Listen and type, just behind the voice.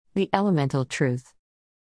The elemental truth.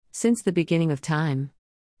 Since the beginning of time,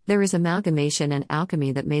 there is amalgamation and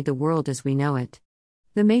alchemy that made the world as we know it.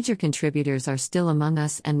 The major contributors are still among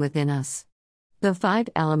us and within us. The 5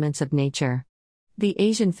 elements of nature. The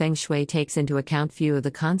Asian Feng Shui takes into account few of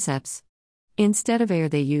the concepts. Instead of air,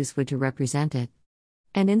 they use wood to represent it.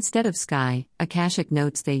 And instead of sky, Akashic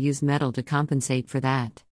notes, they use metal to compensate for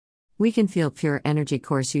that. We can feel pure energy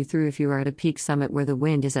course you through if you are at a peak summit where the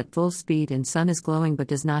wind is at full speed and sun is glowing but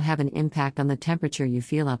does not have an impact on the temperature you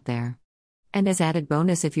feel up there. And as added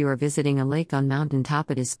bonus, if you are visiting a lake on mountain top,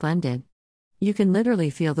 it is splendid. You can literally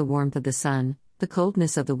feel the warmth of the sun, the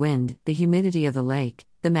coldness of the wind, the humidity of the lake,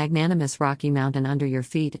 the magnanimous Rocky Mountain under your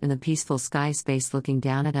feet, and the peaceful sky space looking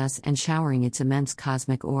down at us and showering its immense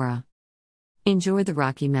cosmic aura. Enjoy the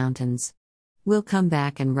Rocky Mountains. We'll come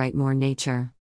back and write more nature.